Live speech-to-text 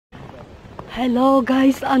Hello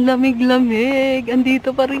guys, ang lamig-lamig.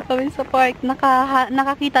 Andito pa rin kami sa park.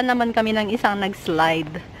 Nakakita naman kami ng isang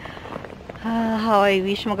nag-slide. How I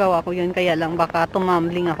wish magawa ko yun. Kaya lang baka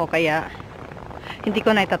tumambling ako. Kaya hindi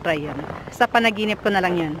ko na itatry yun. Sa panaginip ko na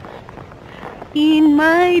lang yun. In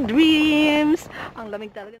my dreams. Ang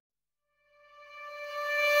lamig talaga.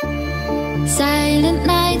 Silent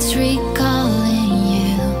nights recalling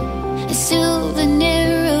you, a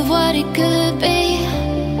souvenir of what it could be.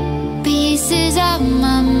 Pieces of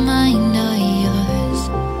my mind are yours.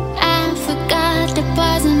 I forgot the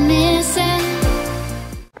parts I'm missing.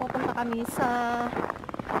 Pupunta kami sa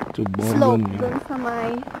Toboganning. slope doon sa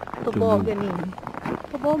may Toboganning.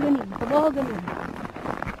 Toboganning.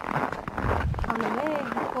 Ang lamig,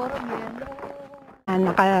 puro yelo.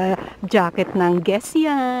 Naka-jacket ng guess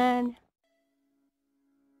yan.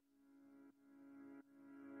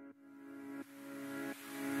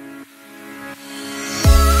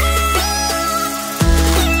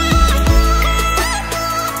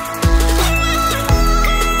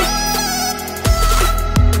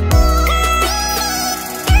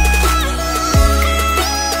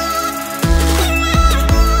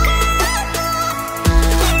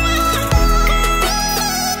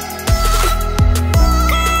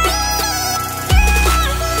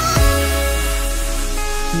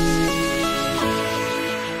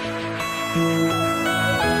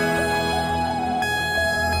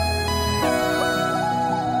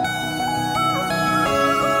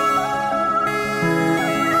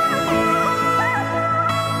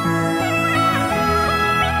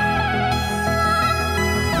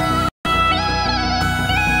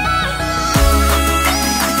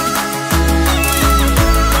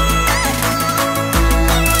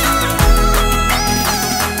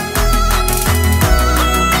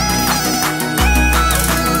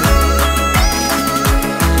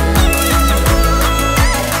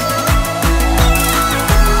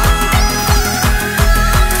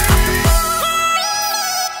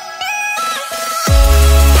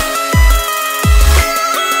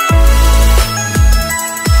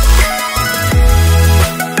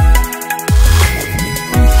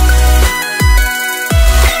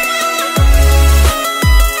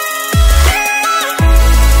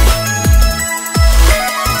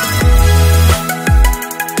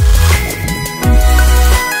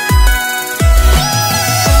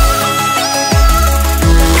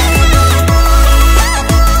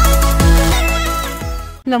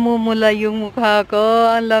 Namumula yung mukha ko.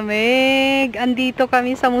 Ang lamig. Andito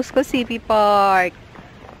kami sa Musco City Park.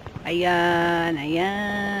 Ayan.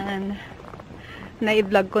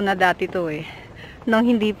 Na-i-vlog ko na dati to eh. Nung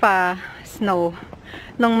hindi pa snow.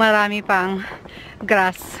 Nung marami pang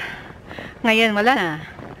grass. Ngayon wala na.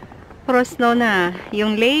 Puro snow na.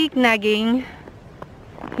 Yung lake naging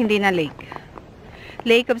hindi na lake.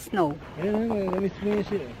 Lake of snow.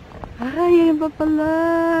 Ay, ayan pa pala.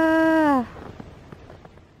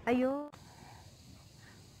 Ayun.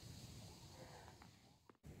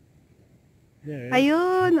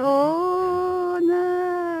 Ayun. Oh,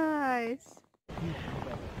 nice.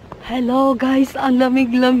 Hello guys, ang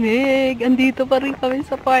lamig-lamig. Andito pa rin kami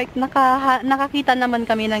sa park. Nakakita naman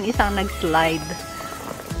kami ng isang nag-slide.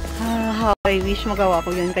 How I wish magawa ko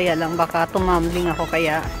yun. Kaya lang baka tumambling ako.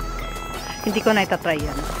 Kaya hindi ko na itatry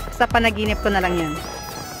yun. Sa panaginip ko na lang yun.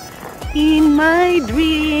 In my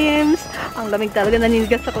dreams. Ang lamig talaga,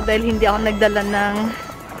 naninigas ako dahil hindi ako nagdala ng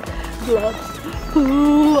gloves.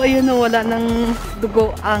 Ayun na, wala ng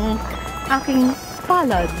dugo ang aking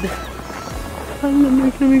palad. Ang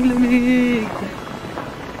lamig.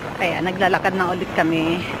 Kaya naglalakad na ulit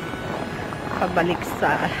kami pabalik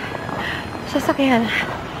sa sasakyan.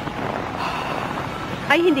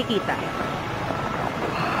 Ay, hindi kita.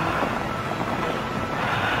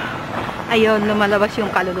 Ayun, lumalabas yung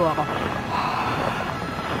kaluluwa ko.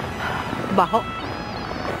 Baho.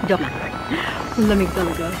 Joke lang. Ang lamig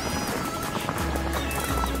talaga.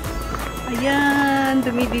 Ayan,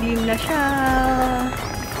 dumidilim na siya.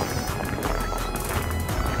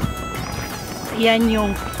 Ayan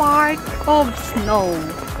yung Park of Snow.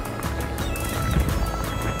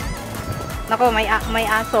 Nako, may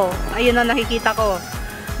aso. Ayun ang nakikita ko.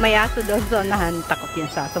 May aso doon sa unahan. Takot yan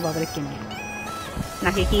sa aso. Babalik yun yan.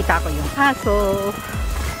 Nakikita ko yung aso.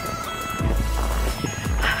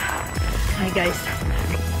 Hi guys,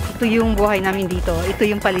 ito yung buhay namin dito. Ito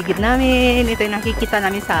yung paligid namin. Ito yung nakikita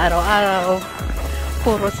namin sa araw-araw.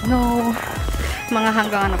 Puro snow. Mga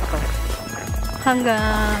hanggang ano to?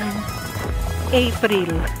 Hanggang April.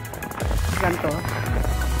 Ganto.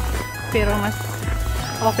 Pero mas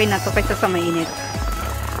okay na to kaysa sa mainit.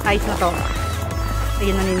 Ayos na to.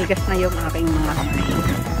 Ayun, naninigas na yung aking mga kamay.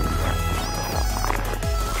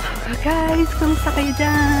 Guys, kumusta kayo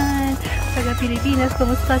dyan? Taga Pilipinas,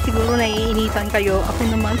 kumusta? Siguro naiinitan kayo. Ako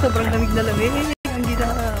naman, sobrang lamig na lamig. Ang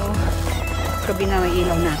dilaw. Gabi na, may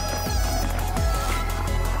ilaw na.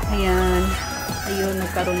 Ayan. Ayun,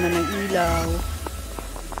 nagkaroon na ng ilaw.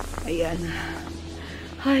 Ayan.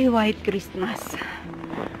 Hi, White Christmas.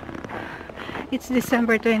 It's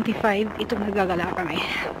December 25. Ito, nagagala kami.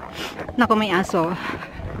 Naku, may aso.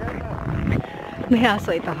 May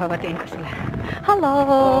aso ito. Hawatiin ko sila.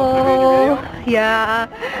 Hello! Yeah.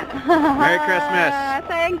 Merry Christmas!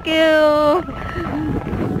 Thank you!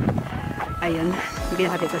 Ayun.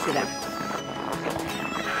 Binati ko sila.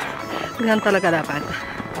 Ganun talaga dapat.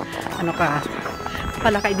 Ano ka?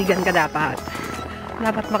 Palakaibigan ka dapat.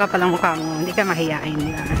 Dapat makapalang mukha mo. Hindi ka mahiyain.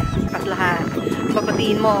 Di ba? At lahat.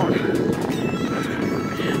 Papatiin mo.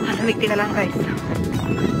 Lamig na lang guys.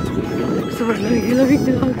 Sobrang lamig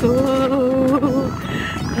na ako.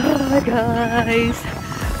 Guys.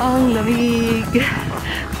 Ang lamig.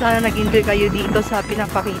 Sana nag-enjoy kayo dito sa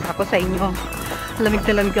pinapakita ko sa inyo. Lamig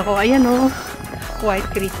na lamig ako. Ayan o. White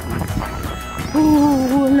Christmas.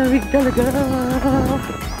 Lamig talaga.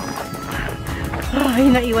 Ay,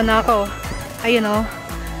 naiwan na ako. Ayun o.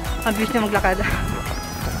 Ang bilis niya maglakad.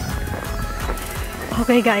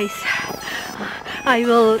 Okay guys. I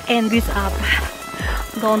will end this up.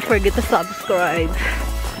 Don't forget to subscribe.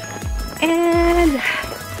 And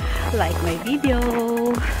like my video.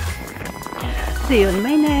 See you in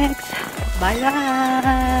my next. Bye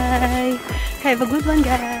bye. Have a good one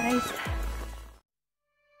guys.